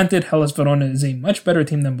 Granted, Hellas Verona is a much better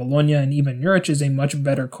team than Bologna, and Ivan Juric is a much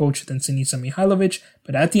better coach than Sinisa Mihajlovic,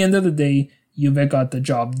 but at the end of the day, Juve got the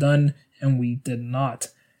job done, and we did not.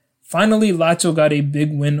 Finally, Lazio got a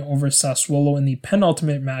big win over Sassuolo in the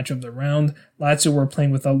penultimate match of the round. Lazio were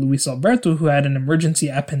playing without Luis Alberto, who had an emergency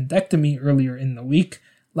appendectomy earlier in the week.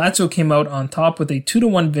 Lazio came out on top with a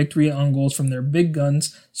 2-1 victory on goals from their big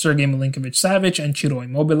guns, Sergei Milinkovic-Savic and Ciro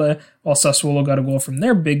Immobile, while Sassuolo got a goal from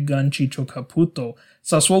their big gun, Ciccio Caputo.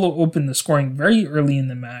 Sassuolo opened the scoring very early in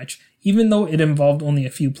the match. Even though it involved only a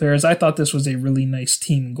few players, I thought this was a really nice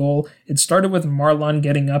team goal. It started with Marlon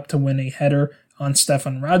getting up to win a header on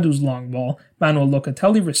Stefan Radu's long ball. Manuel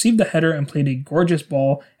Locatelli received the header and played a gorgeous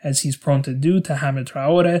ball, as he's prone to do, to Hamid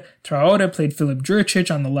Traore. Traore played Filip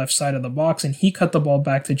Juricic on the left side of the box, and he cut the ball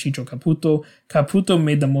back to Ciccio Caputo. Caputo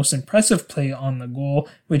made the most impressive play on the goal,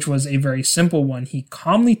 which was a very simple one. He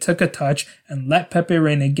calmly took a touch and let Pepe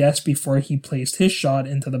Reina guess before he placed his shot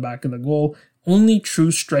into the back of the goal. Only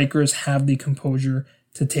true strikers have the composure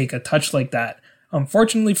to take a touch like that.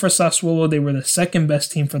 Unfortunately for Sassuolo, they were the second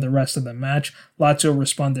best team for the rest of the match. Lazio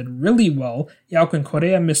responded really well. Joaquin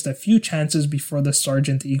Correa missed a few chances before the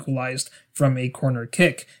Sergeant equalized from a corner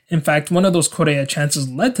kick. In fact, one of those Correa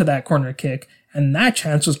chances led to that corner kick, and that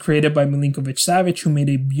chance was created by Milinkovic-Savic, who made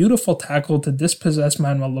a beautiful tackle to dispossess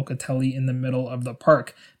Manuel Locatelli in the middle of the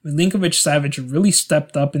park. Milinkovic-Savic really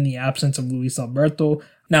stepped up in the absence of Luis Alberto.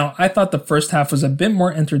 Now, I thought the first half was a bit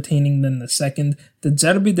more entertaining than the second. De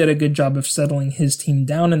Zerbi did a good job of settling his team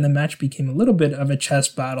down, and the match became a little bit of a chess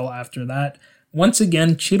battle after that. Once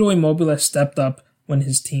again, Ciro Immobile stepped up when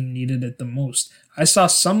his team needed it the most. I saw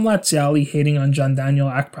some Laziali hating on Giandaniel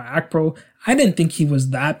Akpro. I didn't think he was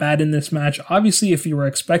that bad in this match. Obviously, if you were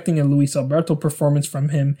expecting a Luis Alberto performance from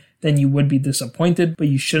him, then you would be disappointed, but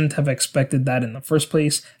you shouldn't have expected that in the first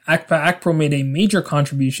place. Akpa Akpro made a major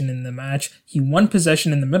contribution in the match. He won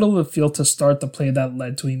possession in the middle of the field to start the play that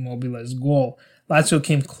led to Immobile's goal. Lazio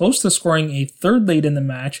came close to scoring a third late in the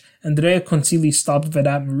match. Andrea Concili stopped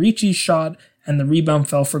Vedat Murici's shot, and the rebound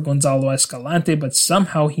fell for Gonzalo Escalante, but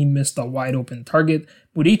somehow he missed a wide open target.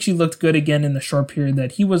 Murici looked good again in the short period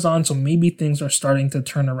that he was on, so maybe things are starting to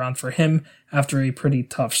turn around for him after a pretty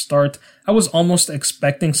tough start. I was almost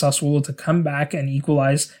expecting Sassuolo to come back and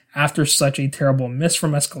equalize after such a terrible miss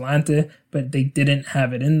from Escalante, but they didn't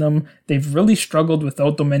have it in them. They've really struggled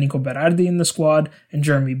without Domenico Berardi in the squad, and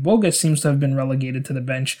Jeremy Boga seems to have been relegated to the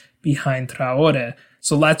bench behind Traore.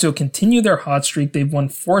 So Lazio continue their hot streak. They've won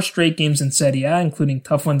 4 straight games in Serie A, including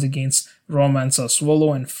tough ones against Roma and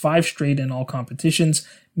Sassuolo, and 5 straight in all competitions.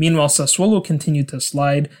 Meanwhile, Sassuolo continued to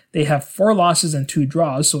slide. They have 4 losses and 2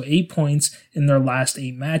 draws, so 8 points in their last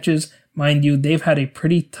 8 matches. Mind you, they've had a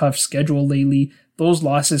pretty tough schedule lately. Those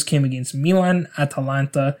losses came against Milan,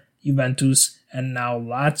 Atalanta, Juventus, and now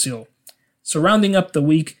Lazio. So rounding up the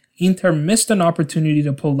week, Inter missed an opportunity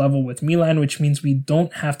to pull level with Milan, which means we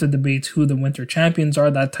don't have to debate who the winter champions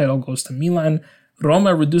are. That title goes to Milan.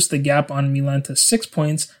 Roma reduced the gap on Milan to 6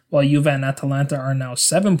 points, while Juve and Atalanta are now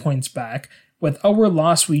 7 points back. With our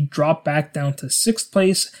loss, we drop back down to 6th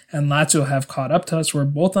place, and Lazio have caught up to us. We're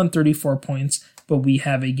both on 34 points, but we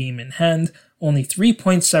have a game in hand. Only 3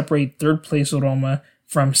 points separate 3rd place Roma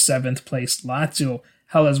from 7th place Lazio.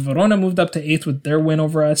 Hellas Verona moved up to 8th with their win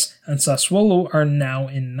over us, and Sassuolo are now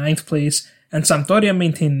in 9th place, and Sampdoria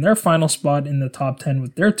maintained their final spot in the top 10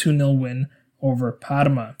 with their 2-0 win over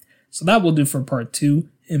Parma. So that will do for part 2.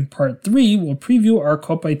 In part 3, we'll preview our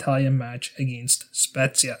Coppa Italia match against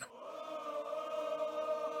Spezia.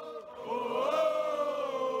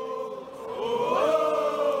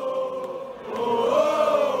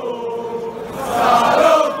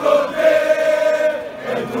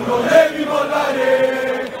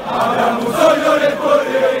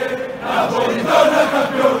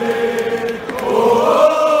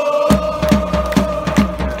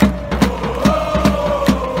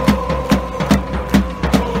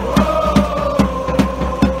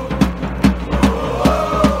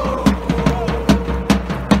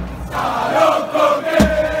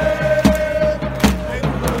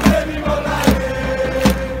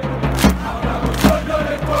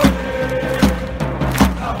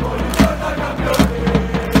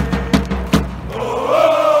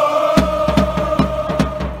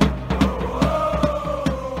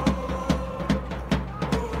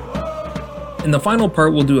 In the final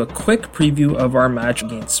part, we'll do a quick preview of our match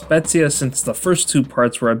against Spezia since the first 2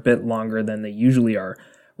 parts were a bit longer than they usually are.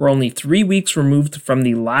 We're only 3 weeks removed from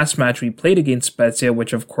the last match we played against Spezia,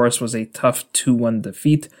 which of course was a tough 2-1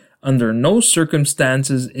 defeat. Under no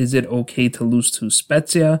circumstances is it okay to lose to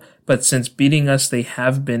Spezia, but since beating us, they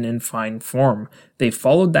have been in fine form. They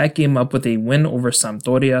followed that game up with a win over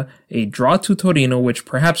Sampdoria, a draw to Torino, which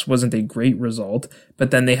perhaps wasn't a great result,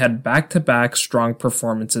 but then they had back-to-back strong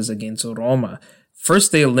performances against Roma.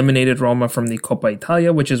 First, they eliminated Roma from the Coppa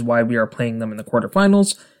Italia, which is why we are playing them in the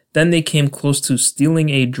quarterfinals. Then they came close to stealing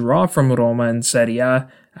a draw from Roma in Serie A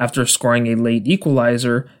after scoring a late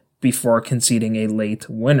equalizer before conceding a late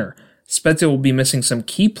winner. Spezia will be missing some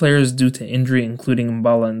key players due to injury, including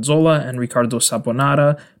Mbala Nzola and Riccardo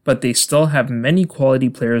Saponara, but they still have many quality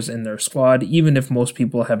players in their squad, even if most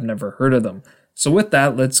people have never heard of them. So with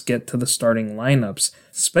that, let's get to the starting lineups.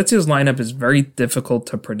 Spezia's lineup is very difficult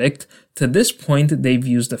to predict. To this point, they've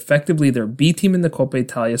used effectively their B team in the Coppa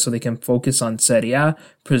Italia so they can focus on Serie A,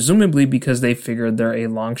 presumably because they figured they're a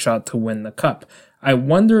long shot to win the cup. I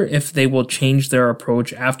wonder if they will change their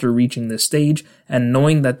approach after reaching this stage and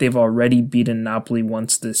knowing that they've already beaten Napoli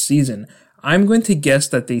once this season. I'm going to guess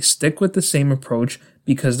that they stick with the same approach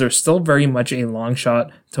because they're still very much a long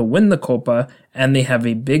shot to win the Coppa, and they have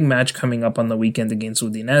a big match coming up on the weekend against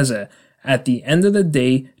Udinese. At the end of the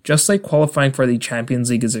day, just like qualifying for the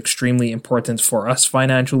Champions League is extremely important for us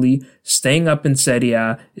financially, staying up in Serie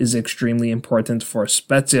A is extremely important for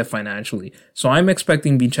Spezia financially. So I'm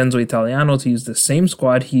expecting Vincenzo Italiano to use the same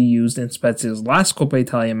squad he used in Spezia's last Coppa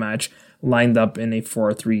Italia match, lined up in a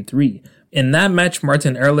 4-3-3. In that match,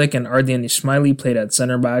 Martin Ehrlich and Ardian Ismaili played at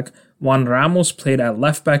center back, Juan Ramos played at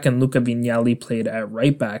left back, and Luca Vignali played at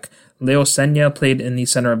right back. Leo Segna played in the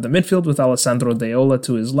center of the midfield with Alessandro Deola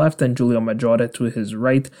to his left and Giulio Maggiore to his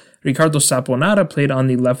right. Riccardo Saponara played on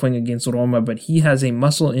the left wing against Roma, but he has a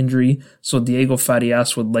muscle injury, so Diego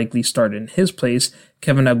Farias would likely start in his place.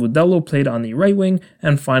 Kevin Agudelo played on the right wing,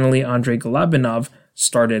 and finally Andrei Galabinov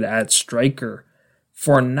started at striker.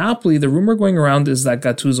 For Napoli, the rumor going around is that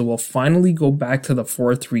Gattuso will finally go back to the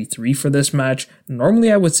 4-3-3 for this match.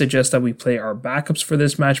 Normally I would suggest that we play our backups for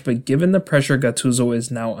this match, but given the pressure Gattuso is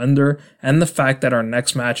now under, and the fact that our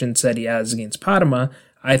next match in Serie A is against Parma,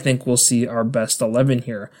 I think we'll see our best 11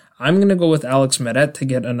 here. I'm going to go with Alex Meret to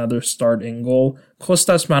get another start in goal.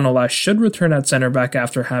 Kostas Manolas should return at center back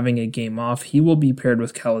after having a game off. He will be paired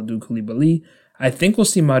with Kalidou Koulibaly. I think we'll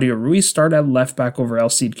see Mario Rui start at left back over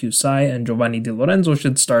Elseid Kusai, and Giovanni Di Lorenzo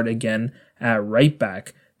should start again at right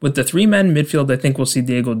back. With the three-man midfield, I think we'll see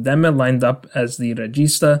Diego Demme lined up as the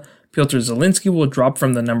regista. Piotr Zielinski will drop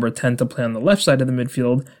from the number 10 to play on the left side of the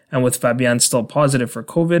midfield, and with Fabian still positive for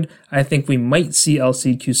COVID, I think we might see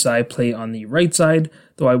Elseid Kusai play on the right side,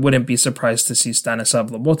 though I wouldn't be surprised to see Stanislav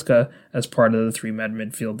Lobotka as part of the three-man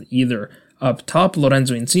midfield either. Up top,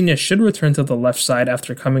 Lorenzo Insigne should return to the left side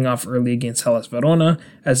after coming off early against Hellas Verona.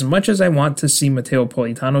 As much as I want to see Matteo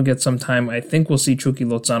Politano get some time, I think we'll see Chucky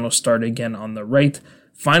Lozano start again on the right.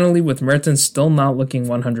 Finally, with Mertens still not looking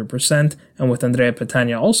 100%, and with Andrea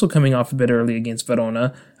Petagna also coming off a bit early against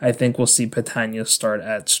Verona, I think we'll see Petagna start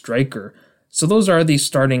at striker. So those are the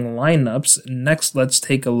starting lineups. Next, let's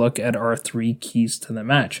take a look at our 3 keys to the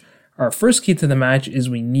match. Our first key to the match is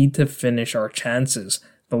we need to finish our chances.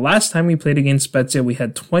 The last time we played against Spezia, we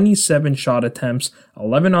had 27 shot attempts,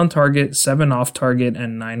 11 on target, 7 off target,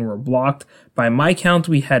 and 9 were blocked. By my count,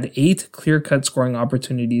 we had 8 clear-cut scoring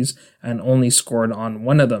opportunities and only scored on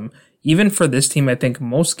 1 of them. Even for this team, I think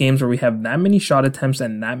most games where we have that many shot attempts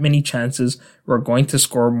and that many chances, we're going to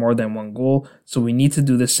score more than 1 goal, so we need to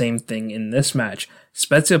do the same thing in this match.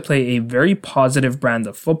 Spezia play a very positive brand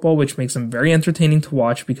of football, which makes them very entertaining to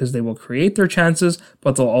watch because they will create their chances,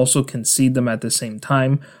 but they'll also concede them at the same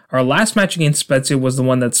time. Our last match against Spezia was the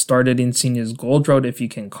one that started Insigne's goal drought, if you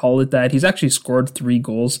can call it that. He's actually scored 3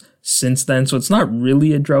 goals since then, so it's not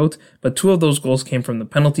really a drought, but 2 of those goals came from the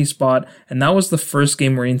penalty spot, and that was the first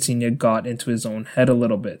game where Insigne got into his own head a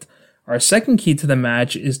little bit. Our second key to the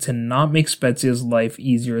match is to not make Spezia's life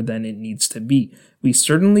easier than it needs to be. We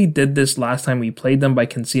certainly did this last time we played them by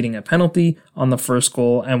conceding a penalty on the first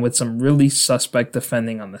goal and with some really suspect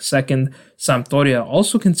defending on the second. Sampdoria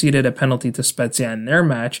also conceded a penalty to Spezia in their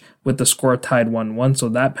match with the score tied 1-1, so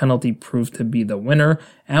that penalty proved to be the winner.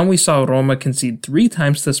 And we saw Roma concede 3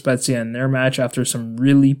 times to Spezia in their match after some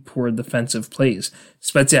really poor defensive plays.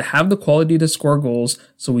 Spezia have the quality to score goals,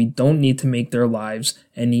 so we don't need to make their lives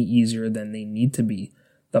any easier than they need to be.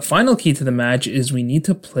 The final key to the match is we need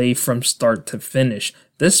to play from start to finish.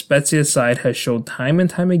 This Spezia side has showed time and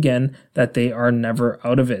time again that they are never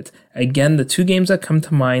out of it. Again, the 2 games that come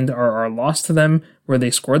to mind are our loss to them, where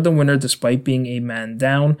they scored the winner despite being a man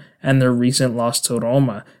down, and their recent loss to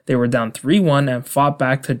Roma. They were down 3-1 and fought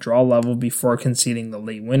back to draw level before conceding the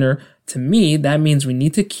late winner. To me, that means we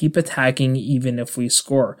need to keep attacking even if we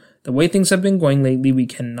score. The way things have been going lately, we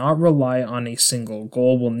cannot rely on a single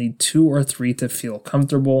goal. We'll need 2 or 3 to feel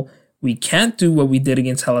comfortable. We can't do what we did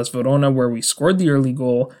against Hellas Verona, where we scored the early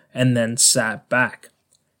goal and then sat back.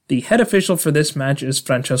 The head official for this match is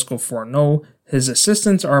Francesco Forno. His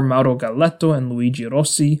assistants are Mauro Galletto and Luigi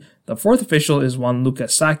Rossi. The 4th official is Gianluca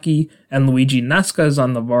Sacchi, and Luigi Nasca is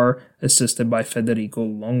on the VAR, assisted by Federico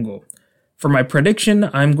Longo. For my prediction,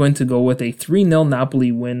 I'm going to go with a 3-0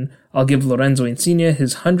 Napoli win. I'll give Lorenzo Insigne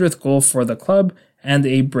his 100th goal for the club and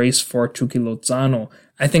a brace for Chucky Lozano.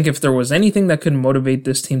 I think if there was anything that could motivate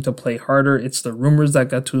this team to play harder, it's the rumors that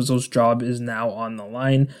Gattuso's job is now on the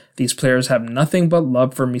line. These players have nothing but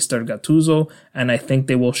love for Mr. Gattuso, and I think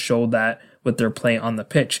they will show that with their play on the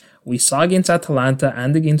pitch. We saw against Atalanta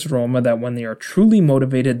and against Roma that when they are truly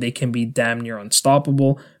motivated, they can be damn near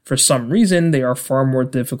unstoppable. For some reason, they are far more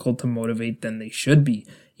difficult to motivate than they should be.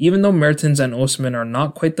 Even though Mertens and Osimhen are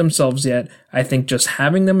not quite themselves yet, I think just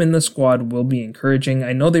having them in the squad will be encouraging.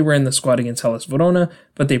 I know they were in the squad against Hellas Verona,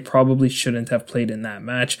 but they probably shouldn't have played in that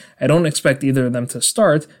match. I don't expect either of them to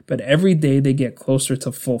start, but every day they get closer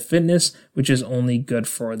to full fitness, which is only good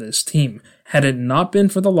for this team. Had it not been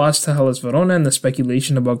for the loss to Hellas Verona and the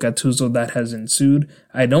speculation about Gattuso that has ensued,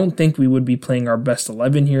 I don't think we would be playing our best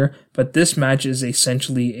 11 here, but this match is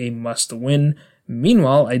essentially a must-win.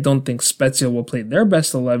 Meanwhile, I don't think Spezia will play their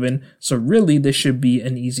best 11, so really this should be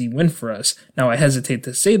an easy win for us. Now I hesitate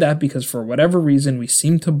to say that because for whatever reason we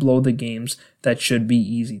seem to blow the games that should be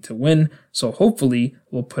easy to win, so hopefully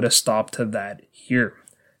we'll put a stop to that here.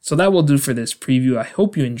 So that will do for this preview. I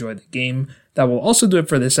hope you enjoyed the game. That will also do it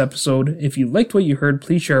for this episode. If you liked what you heard,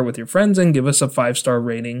 please share it with your friends and give us a 5-star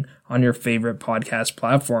rating on your favorite podcast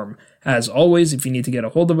platform. As always, if you need to get a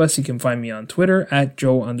hold of us, you can find me on Twitter at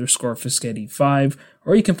Joe_Fischetti5,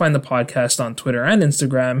 or you can find the podcast on Twitter and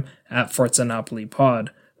Instagram at Forza Napoli Pod.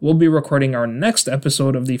 We'll be recording our next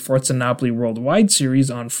episode of the Forza Napoli Worldwide series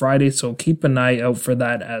on Friday, so keep an eye out for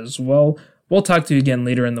that as well. We'll talk to you again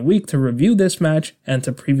later in the week to review this match and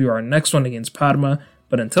to preview our next one against Parma,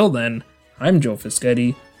 but until then, I'm Joe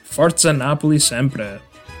Fischetti. Forza Napoli sempre!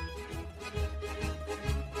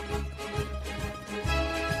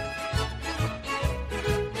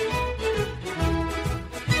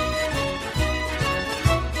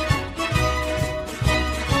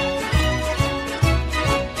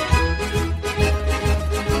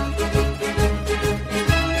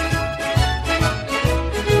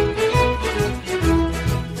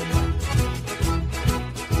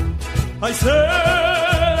 Ai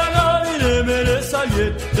sera navire me le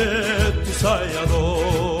sagliette, tu sai adò,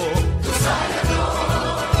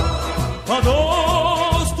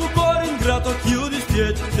 sto cuore ingrato chiudi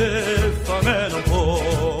spiette, famelo un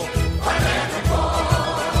po',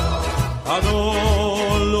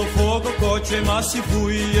 adò, lo fuoco coce ma si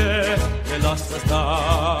fuie, e lascia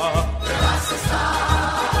sta,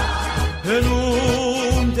 e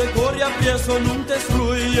non te corri appresso, non te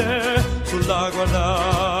sfruie, sulla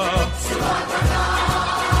guarda.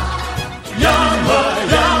 Yamma,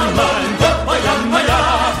 yamma, in coppa, yamma,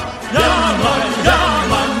 yamma,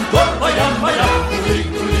 yamma, in coppa, yamma,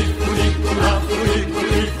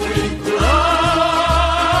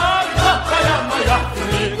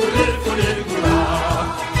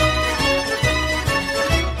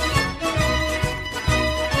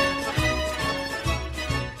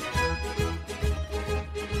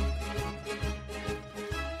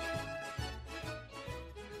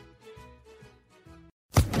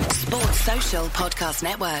 Social Podcast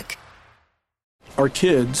Network. Our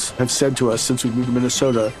kids have said to us since we moved to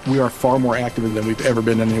Minnesota, we are far more active than we've ever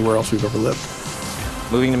been anywhere else we've ever lived.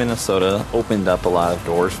 Moving to Minnesota opened up a lot of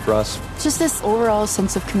doors for us. Just this overall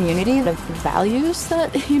sense of community, of values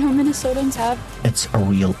that, Minnesotans have. It's a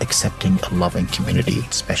real accepting, loving community,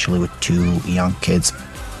 especially with two young kids.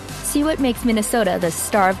 See what makes Minnesota the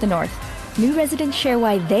star of the North. New residents share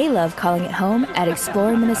why they love calling it home at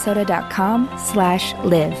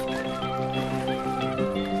exploreminnesota.com/live.